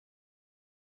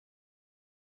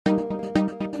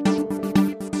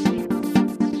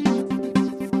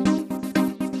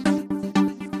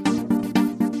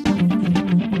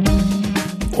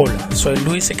Hola, soy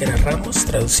Luis Sequera Ramos,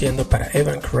 traduciendo para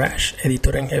Evan Crash,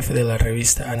 editor en jefe de la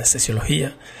revista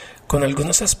Anestesiología, con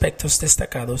algunos aspectos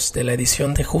destacados de la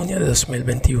edición de junio de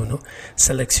 2021,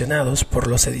 seleccionados por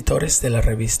los editores de la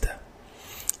revista.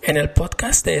 En el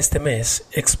podcast de este mes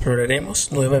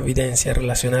exploraremos nueva evidencia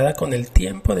relacionada con el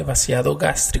tiempo de vaciado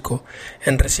gástrico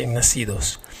en recién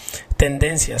nacidos,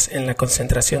 tendencias en la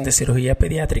concentración de cirugía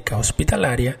pediátrica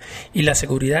hospitalaria y la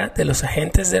seguridad de los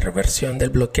agentes de reversión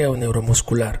del bloqueo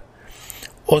neuromuscular.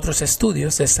 Otros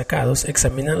estudios destacados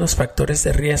examinan los factores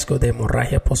de riesgo de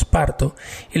hemorragia posparto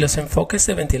y los enfoques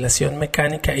de ventilación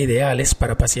mecánica ideales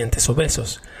para pacientes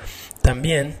obesos.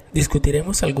 También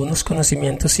discutiremos algunos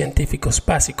conocimientos científicos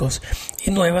básicos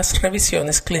y nuevas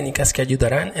revisiones clínicas que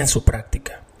ayudarán en su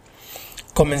práctica.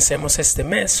 Comencemos este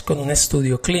mes con un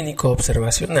estudio clínico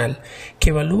observacional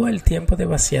que evalúa el tiempo de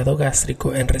vaciado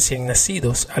gástrico en recién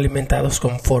nacidos alimentados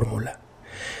con fórmula.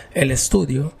 El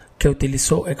estudio, que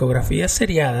utilizó ecografías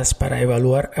seriadas para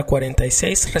evaluar a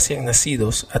 46 recién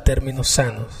nacidos a términos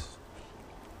sanos,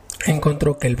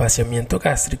 encontró que el vaciamiento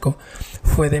gástrico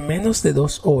fue de menos de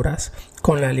 2 horas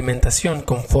con la alimentación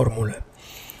con fórmula.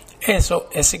 Eso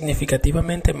es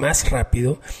significativamente más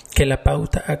rápido que la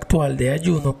pauta actual de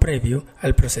ayuno previo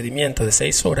al procedimiento de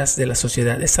 6 horas de la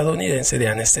Sociedad Estadounidense de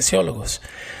Anestesiólogos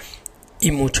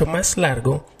y mucho más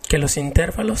largo que los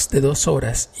intervalos de 2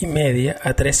 horas y media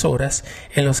a 3 horas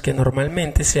en los que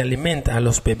normalmente se alimenta a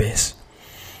los bebés.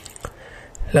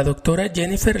 La doctora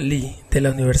Jennifer Lee de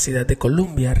la Universidad de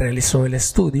Columbia realizó el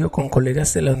estudio con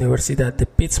colegas de la Universidad de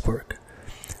Pittsburgh,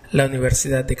 la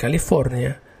Universidad de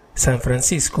California, San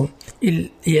Francisco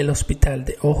y el Hospital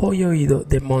de Ojo y Oído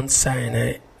de Mount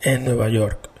Sinai en Nueva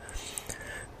York.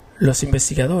 Los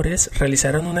investigadores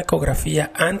realizaron una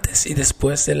ecografía antes y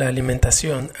después de la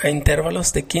alimentación a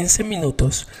intervalos de 15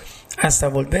 minutos hasta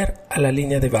volver a la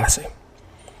línea de base.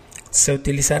 Se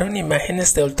utilizaron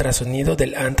imágenes de ultrasonido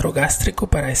del antro gástrico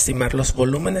para estimar los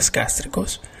volúmenes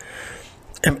gástricos.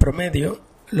 En promedio,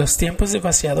 los tiempos de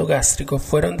vaciado gástrico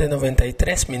fueron de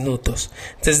 93 minutos,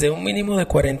 desde un mínimo de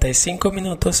 45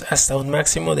 minutos hasta un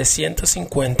máximo de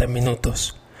 150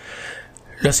 minutos.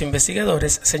 Los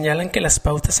investigadores señalan que las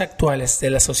pautas actuales de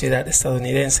la Sociedad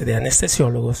Estadounidense de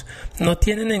Anestesiólogos no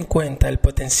tienen en cuenta el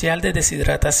potencial de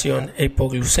deshidratación e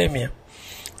hipoglucemia.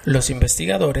 Los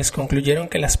investigadores concluyeron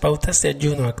que las pautas de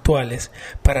ayuno actuales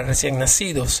para recién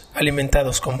nacidos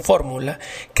alimentados con fórmula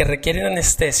que requieren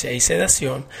anestesia y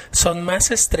sedación son más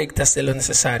estrictas de lo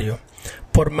necesario,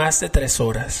 por más de 3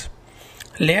 horas.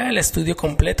 Lea el estudio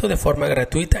completo de forma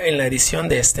gratuita en la edición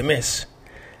de este mes.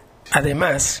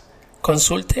 Además,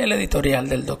 consulte el editorial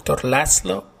del Dr.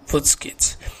 Laszlo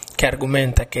Vutskits, que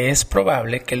argumenta que es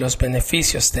probable que los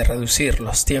beneficios de reducir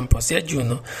los tiempos de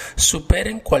ayuno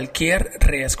superen cualquier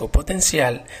riesgo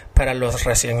potencial para los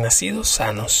recién nacidos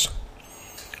sanos.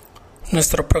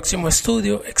 Nuestro próximo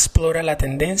estudio explora la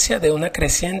tendencia de una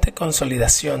creciente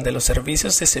consolidación de los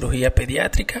servicios de cirugía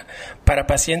pediátrica para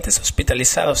pacientes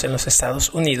hospitalizados en los Estados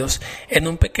Unidos en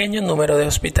un pequeño número de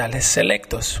hospitales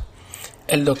selectos.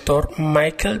 El Dr.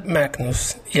 Michael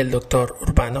Magnus y el Dr.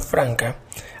 Urbano Franca,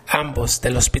 ambos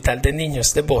del Hospital de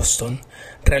Niños de Boston,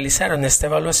 realizaron esta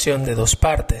evaluación de 2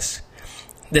 partes.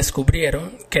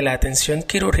 Descubrieron que la atención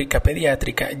quirúrgica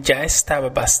pediátrica ya estaba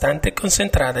bastante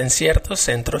concentrada en ciertos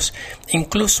centros,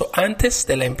 incluso antes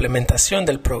de la implementación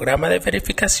del programa de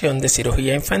verificación de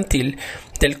cirugía infantil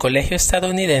del Colegio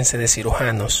Estadounidense de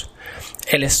Cirujanos.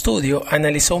 El estudio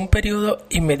analizó un periodo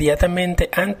inmediatamente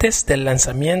antes del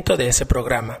lanzamiento de ese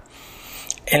programa.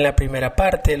 En la primera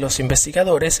parte, los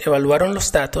investigadores evaluaron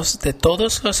los datos de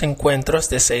todos los encuentros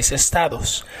de 6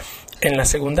 estados. En la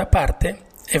segunda parte,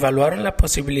 evaluaron la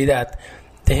posibilidad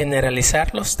de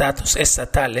generalizar los datos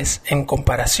estatales en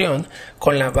comparación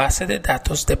con la base de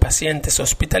datos de pacientes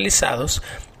hospitalizados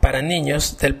para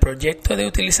niños del Proyecto de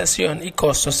Utilización y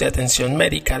Costos de Atención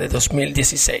Médica de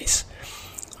 2016.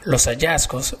 Los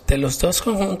hallazgos de los 2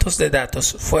 conjuntos de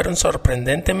datos fueron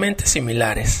sorprendentemente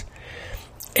similares.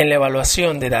 En la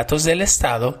evaluación de datos del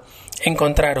Estado,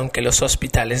 encontraron que los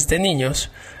hospitales de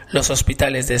niños, los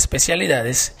hospitales de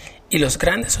especialidades y los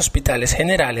grandes hospitales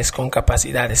generales con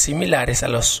capacidades similares a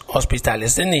los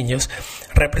hospitales de niños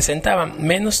representaban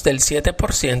menos del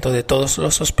 7% de todos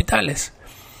los hospitales.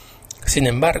 Sin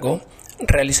embargo,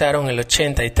 realizaron el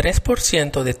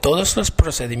 83% de todos los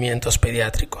procedimientos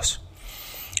pediátricos.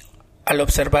 Al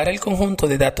observar el conjunto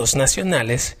de datos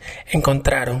nacionales,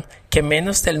 encontraron que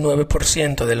menos del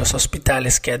 9% de los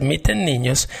hospitales que admiten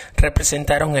niños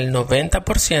representaron el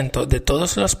 90% de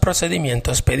todos los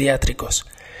procedimientos pediátricos.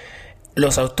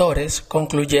 Los autores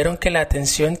concluyeron que la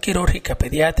atención quirúrgica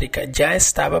pediátrica ya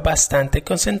estaba bastante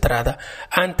concentrada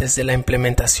antes de la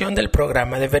implementación del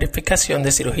programa de verificación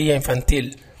de cirugía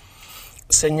infantil.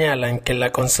 Señalan que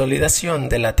la consolidación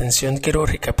de la atención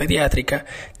quirúrgica pediátrica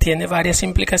tiene varias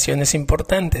implicaciones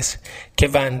importantes, que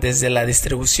van desde la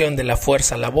distribución de la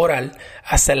fuerza laboral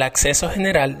hasta el acceso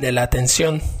general de la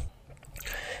atención.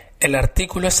 El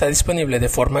artículo está disponible de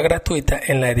forma gratuita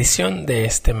en la edición de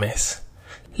este mes.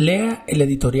 Lea el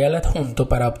editorial adjunto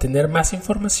para obtener más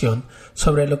información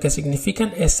sobre lo que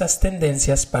significan estas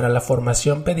tendencias para la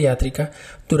formación pediátrica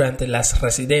durante las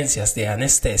residencias de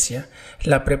anestesia,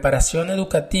 la preparación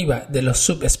educativa de los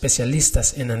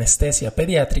subespecialistas en anestesia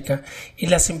pediátrica y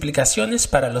las implicaciones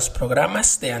para los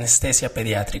programas de anestesia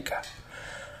pediátrica.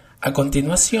 A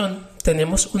continuación,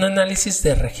 tenemos un análisis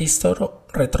de registro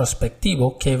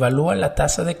retrospectivo que evalúa la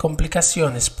tasa de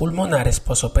complicaciones pulmonares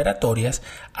posoperatorias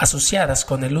asociadas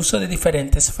con el uso de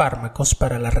diferentes fármacos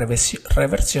para la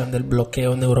reversión del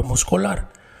bloqueo neuromuscular.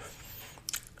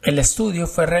 El estudio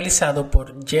fue realizado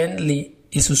por Jen Lee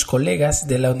y sus colegas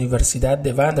de la Universidad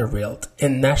de Vanderbilt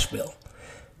en Nashville.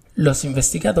 Los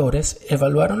investigadores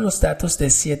evaluaron los datos de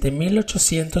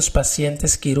 7.800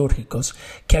 pacientes quirúrgicos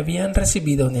que habían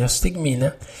recibido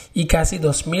neostigmina y casi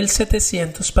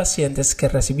 2.700 pacientes que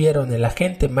recibieron el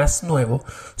agente más nuevo,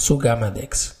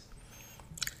 Sugamadex.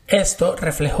 Esto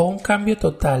reflejó un cambio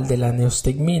total de la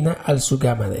neostigmina al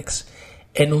Sugamadex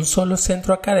en un solo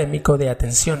centro académico de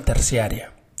atención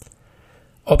terciaria.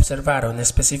 Observaron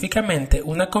específicamente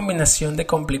una combinación de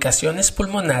complicaciones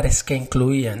pulmonares que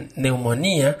incluían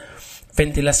neumonía,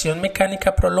 ventilación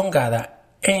mecánica prolongada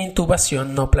e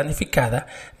intubación no planificada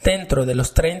dentro de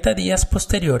los 30 días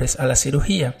posteriores a la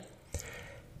cirugía.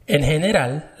 En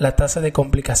general, la tasa de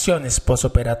complicaciones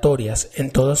posoperatorias en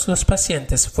todos los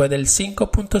pacientes fue del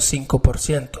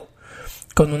 5.5%,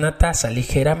 con una tasa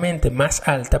ligeramente más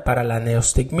alta para la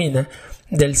neostigmina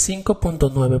del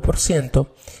 5.9%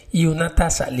 y una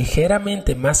tasa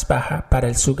ligeramente más baja para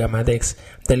el Sugamadex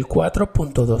del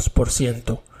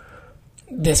 4.2%.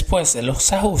 Después de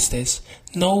los ajustes,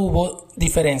 no hubo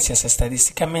diferencias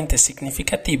estadísticamente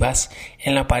significativas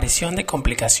en la aparición de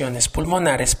complicaciones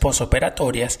pulmonares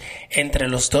posoperatorias entre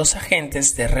los dos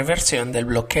agentes de reversión del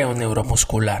bloqueo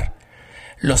neuromuscular.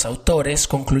 Los autores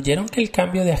concluyeron que el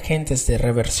cambio de agentes de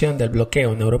reversión del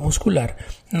bloqueo neuromuscular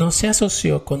no se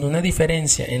asoció con una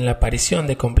diferencia en la aparición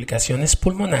de complicaciones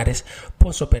pulmonares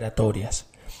posoperatorias.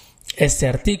 Este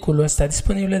artículo está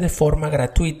disponible de forma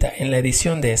gratuita en la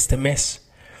edición de este mes.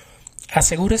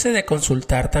 Asegúrese de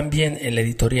consultar también el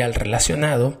editorial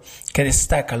relacionado que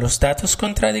destaca los datos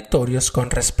contradictorios con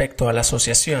respecto a la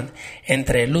asociación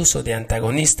entre el uso de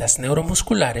antagonistas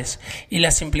neuromusculares y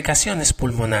las implicaciones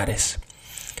pulmonares,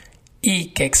 y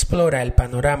que explora el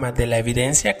panorama de la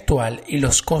evidencia actual y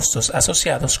los costos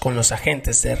asociados con los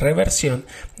agentes de reversión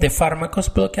de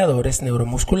fármacos bloqueadores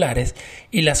neuromusculares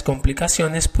y las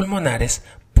complicaciones pulmonares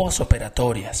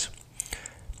posoperatorias.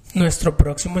 Nuestro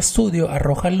próximo estudio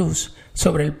arroja luz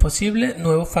sobre el posible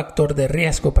nuevo factor de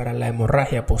riesgo para la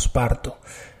hemorragia posparto.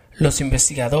 Los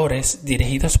investigadores,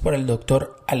 dirigidos por el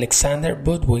Dr. Alexander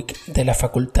Budwig de la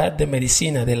Facultad de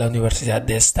Medicina de la Universidad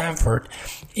de Stanford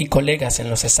y colegas en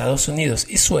los Estados Unidos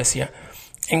y Suecia,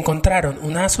 encontraron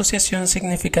una asociación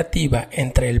significativa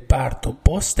entre el parto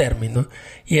post-término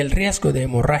y el riesgo de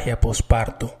hemorragia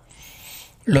posparto.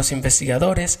 Los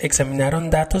investigadores examinaron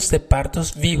datos de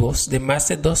partos vivos de más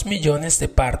de 2 millones de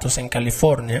partos en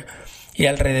California y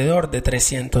alrededor de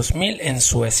 300.000 en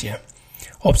Suecia.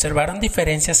 Observaron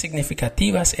diferencias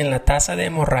significativas en la tasa de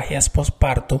hemorragias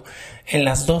posparto en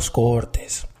las dos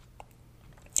cohortes,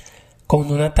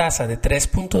 con una tasa de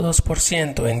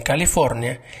 3.2% en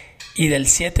California y del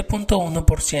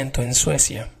 7.1% en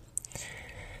Suecia.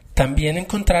 También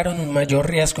encontraron un mayor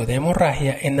riesgo de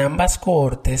hemorragia en ambas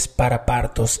cohortes para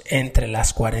partos entre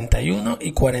las 41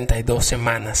 y 42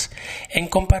 semanas, en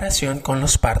comparación con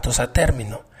los partos a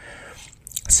término.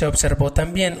 Se observó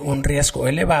también un riesgo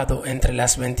elevado entre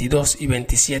las 22 y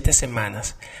 27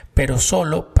 semanas, pero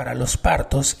solo para los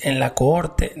partos en la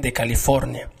cohorte de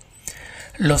California.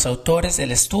 Los autores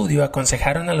del estudio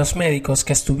aconsejaron a los médicos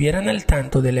que estuvieran al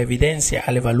tanto de la evidencia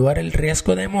al evaluar el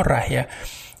riesgo de hemorragia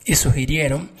y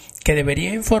sugirieron que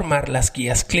debería informar las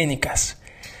guías clínicas.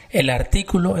 El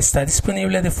artículo está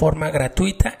disponible de forma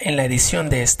gratuita en la edición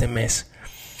de este mes.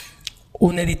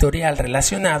 Un editorial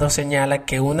relacionado señala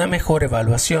que una mejor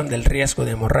evaluación del riesgo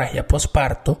de hemorragia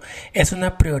posparto es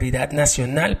una prioridad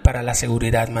nacional para la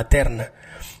seguridad materna.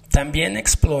 También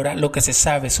explora lo que se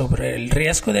sabe sobre el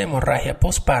riesgo de hemorragia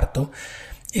posparto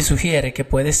y sugiere que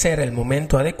puede ser el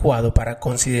momento adecuado para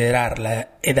considerar la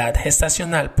edad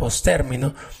gestacional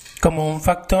post-término como un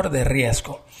factor de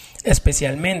riesgo,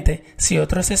 especialmente si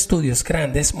otros estudios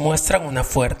grandes muestran una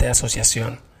fuerte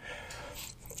asociación.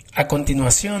 A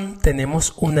continuación,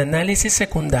 tenemos un análisis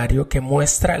secundario que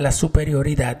muestra la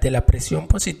superioridad de la presión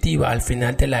positiva al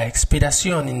final de la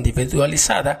expiración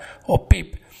individualizada, o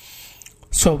PIP,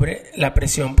 sobre la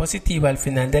presión positiva al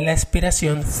final de la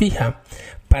expiración fija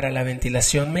para la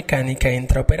ventilación mecánica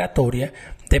intraoperatoria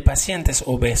de pacientes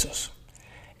obesos.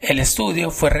 El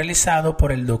estudio fue realizado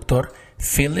por el Dr.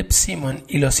 Philip Simon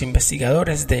y los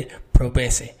investigadores de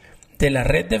PROVESE, de la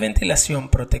Red de Ventilación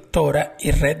Protectora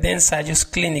y Red de Ensayos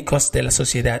Clínicos de la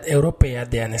Sociedad Europea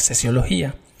de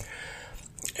Anestesiología.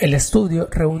 El estudio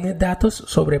reúne datos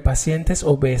sobre pacientes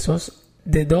obesos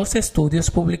de 2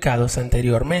 estudios publicados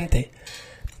anteriormente,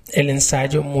 el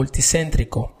ensayo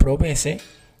multicéntrico PROVESE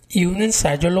y un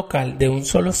ensayo local de un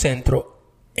solo centro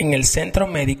en el Centro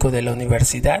Médico de la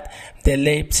Universidad de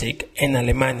Leipzig en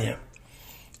Alemania.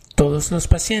 Todos los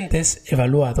pacientes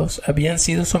evaluados habían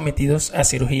sido sometidos a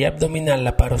cirugía abdominal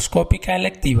laparoscópica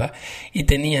electiva y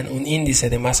tenían un índice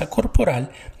de masa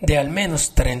corporal de al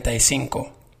menos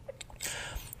 35.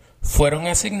 Fueron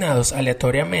asignados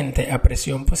aleatoriamente a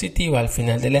presión positiva al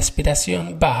final de la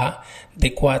expiración baja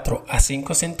de 4 a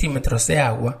 5 centímetros de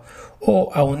agua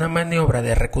o a una maniobra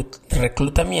de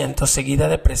reclutamiento seguida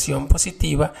de presión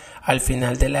positiva al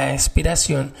final de la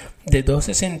expiración de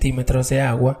 12 centímetros de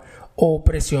agua o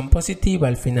presión positiva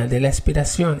al final de la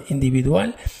expiración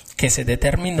individual que se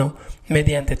determinó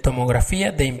mediante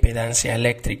tomografía de impedancia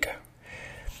eléctrica.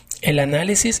 El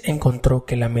análisis encontró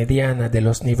que la mediana de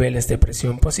los niveles de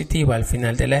presión positiva al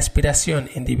final de la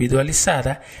expiración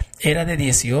individualizada era de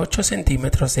 18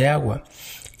 centímetros de agua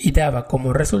y daba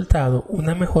como resultado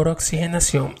una mejor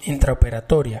oxigenación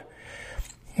intraoperatoria,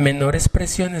 menores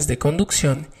presiones de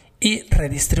conducción y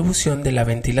redistribución de la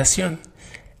ventilación,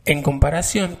 en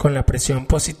comparación con la presión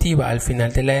positiva al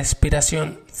final de la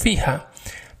expiración fija,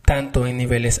 tanto en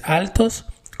niveles altos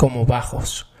como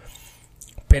bajos.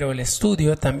 Pero el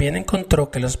estudio también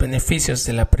encontró que los beneficios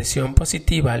de la presión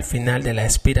positiva al final de la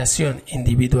expiración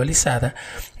individualizada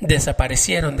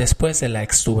desaparecieron después de la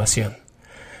extubación.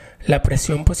 La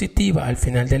presión positiva al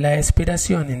final de la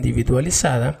expiración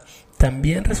individualizada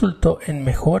también resultó en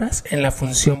mejoras en la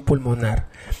función pulmonar,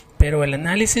 pero el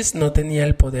análisis no tenía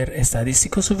el poder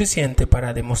estadístico suficiente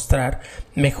para demostrar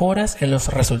mejoras en los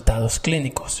resultados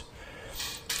clínicos.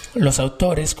 Los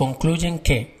autores concluyen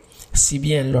que, si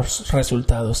bien los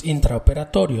resultados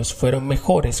intraoperatorios fueron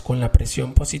mejores con la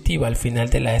presión positiva al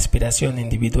final de la expiración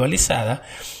individualizada,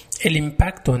 el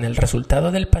impacto en el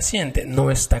resultado del paciente no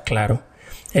está claro.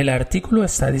 El artículo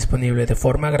está disponible de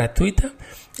forma gratuita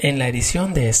en la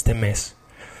edición de este mes.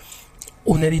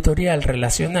 Un editorial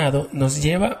relacionado nos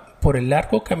lleva por el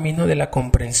largo camino de la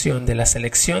comprensión de la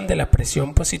selección de la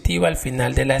presión positiva al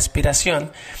final de la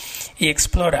expiración y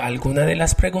explora algunas de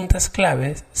las preguntas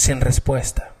claves sin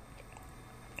respuesta.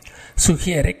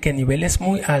 Sugiere que niveles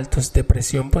muy altos de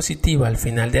presión positiva al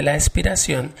final de la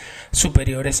expiración,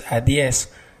 superiores a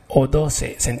 10 o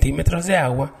 12 centímetros de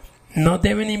agua, no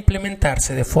deben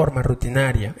implementarse de forma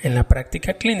rutinaria en la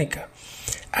práctica clínica,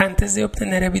 antes de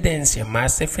obtener evidencia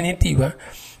más definitiva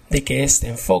de que este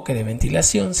enfoque de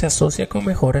ventilación se asocia con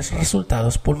mejores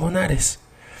resultados pulmonares.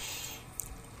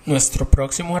 Nuestro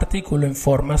próximo artículo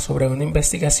informa sobre una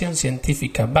investigación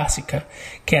científica básica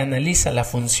que analiza la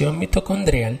función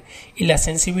mitocondrial y la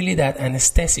sensibilidad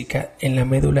anestésica en la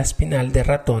médula espinal de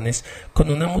ratones con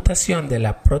una mutación de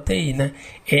la proteína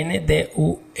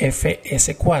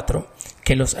NDUFS4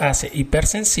 que los hace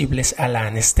hipersensibles a la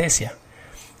anestesia.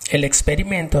 El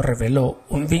experimento reveló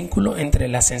un vínculo entre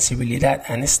la sensibilidad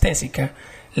anestésica,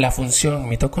 la función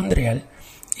mitocondrial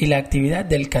y la actividad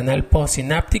del canal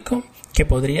postsináptico que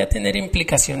podría tener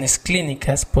implicaciones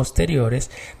clínicas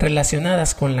posteriores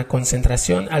relacionadas con la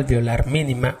concentración alveolar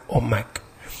mínima o MAC.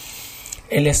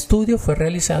 El estudio fue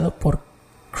realizado por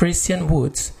Christian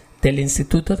Woods del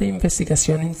Instituto de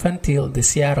Investigación Infantil de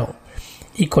Seattle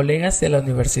y colegas de la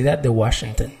Universidad de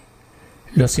Washington.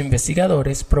 Los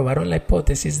investigadores probaron la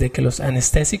hipótesis de que los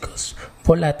anestésicos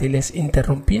volátiles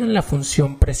interrumpían la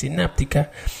función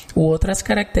presináptica u otras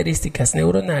características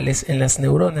neuronales en las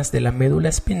neuronas de la médula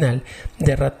espinal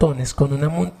de ratones con una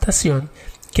mutación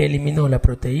que eliminó la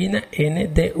proteína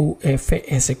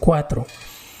NDUFS4.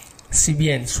 Si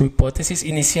bien su hipótesis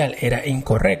inicial era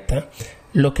incorrecta,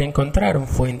 lo que encontraron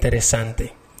fue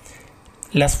interesante.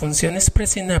 Las funciones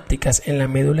presinápticas en la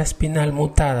médula espinal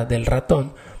mutada del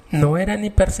ratón no eran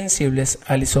hipersensibles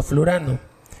al isoflurano.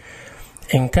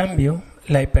 En cambio,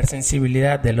 la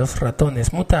hipersensibilidad de los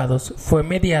ratones mutados fue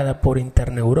mediada por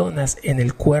interneuronas en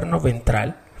el cuerno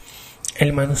ventral.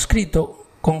 El manuscrito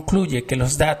concluye que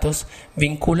los datos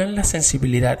vinculan la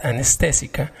sensibilidad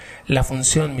anestésica, la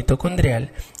función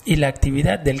mitocondrial y la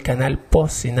actividad del canal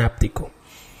postsináptico.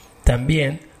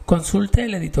 También consulte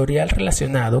el editorial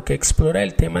relacionado que explora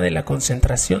el tema de la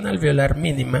concentración alveolar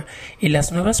mínima y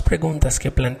las nuevas preguntas que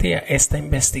plantea esta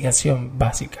investigación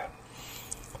básica.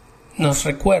 Nos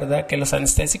recuerda que los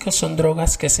anestésicos son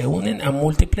drogas que se unen a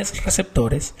múltiples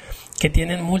receptores que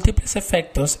tienen múltiples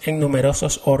efectos en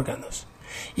numerosos órganos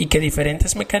y que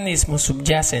diferentes mecanismos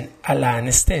subyacen a la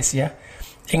anestesia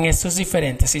en estos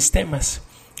diferentes sistemas,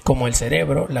 como el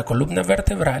cerebro, la columna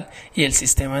vertebral y el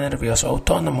sistema nervioso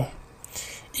autónomo.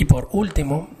 Y por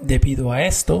último, debido a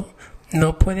esto,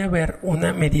 no puede haber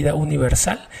una medida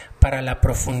universal para la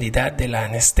profundidad de la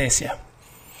anestesia.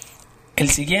 El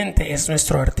siguiente es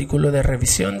nuestro artículo de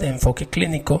revisión de enfoque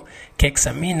clínico que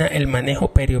examina el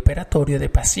manejo perioperatorio de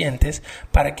pacientes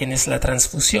para quienes la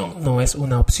transfusión no es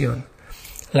una opción.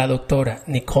 La doctora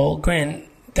Nicole Green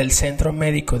del Centro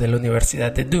Médico de la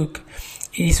Universidad de Duke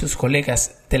y sus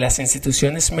colegas de las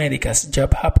instituciones médicas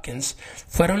Johns Hopkins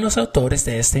fueron los autores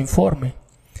de este informe.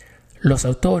 Los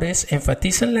autores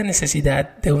enfatizan la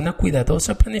necesidad de una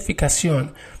cuidadosa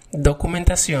planificación,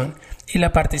 documentación y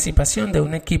la participación de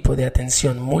un equipo de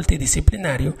atención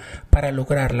multidisciplinario para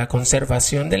lograr la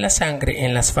conservación de la sangre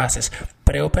en las fases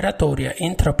preoperatoria,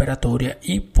 intraoperatoria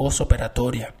y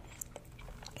posoperatoria.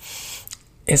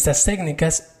 Estas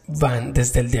técnicas van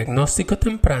desde el diagnóstico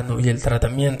temprano y el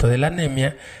tratamiento de la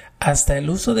anemia hasta el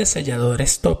uso de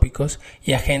selladores tópicos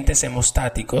y agentes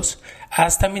hemostáticos,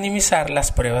 hasta minimizar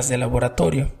las pruebas de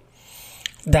laboratorio.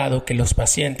 Dado que los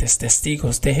pacientes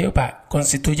testigos de Jehová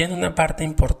constituyen una parte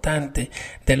importante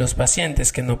de los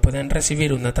pacientes que no pueden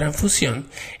recibir una transfusión,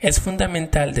 es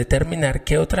fundamental determinar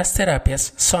qué otras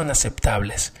terapias son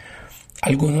aceptables.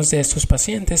 Algunos de estos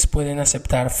pacientes pueden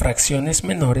aceptar fracciones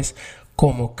menores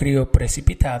como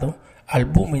crioprecipitado,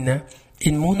 albúmina,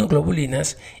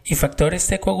 inmunoglobulinas y factores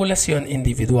de coagulación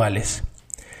individuales.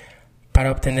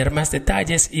 Para obtener más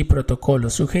detalles y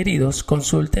protocolos sugeridos,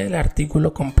 consulte el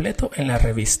artículo completo en la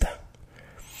revista.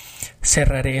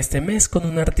 Cerraré este mes con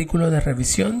un artículo de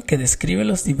revisión que describe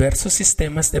los diversos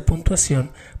sistemas de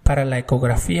puntuación para la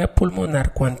ecografía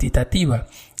pulmonar cuantitativa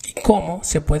y cómo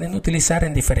se pueden utilizar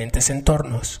en diferentes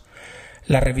entornos.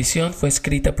 La revisión fue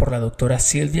escrita por la doctora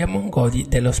Silvia Mongoli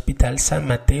del Hospital San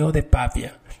Matteo de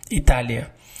Pavia,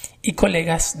 Italia, y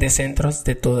colegas de centros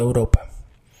de toda Europa.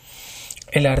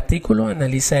 El artículo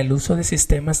analiza el uso de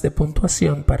sistemas de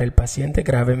puntuación para el paciente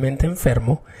gravemente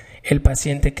enfermo, el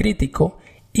paciente crítico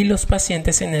y los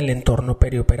pacientes en el entorno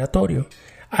perioperatorio,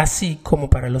 así como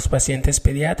para los pacientes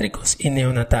pediátricos y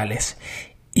neonatales,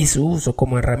 y su uso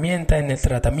como herramienta en el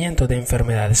tratamiento de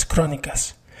enfermedades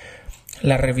crónicas.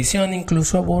 La revisión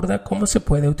incluso aborda cómo se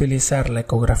puede utilizar la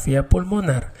ecografía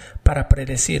pulmonar para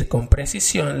predecir con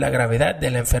precisión la gravedad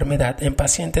de la enfermedad en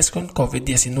pacientes con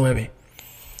COVID-19.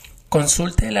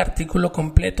 Consulte el artículo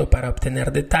completo para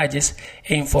obtener detalles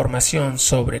e información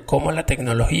sobre cómo la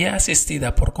tecnología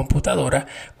asistida por computadora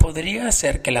podría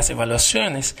hacer que las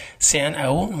evaluaciones sean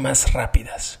aún más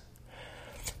rápidas.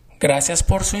 Gracias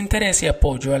por su interés y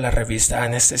apoyo a la revista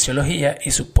Anestesiología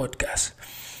y su podcast.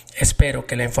 Espero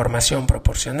que la información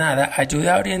proporcionada ayude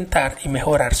a orientar y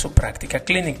mejorar su práctica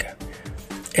clínica.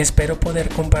 Espero poder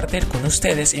compartir con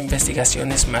ustedes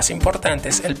investigaciones más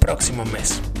importantes el próximo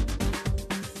mes.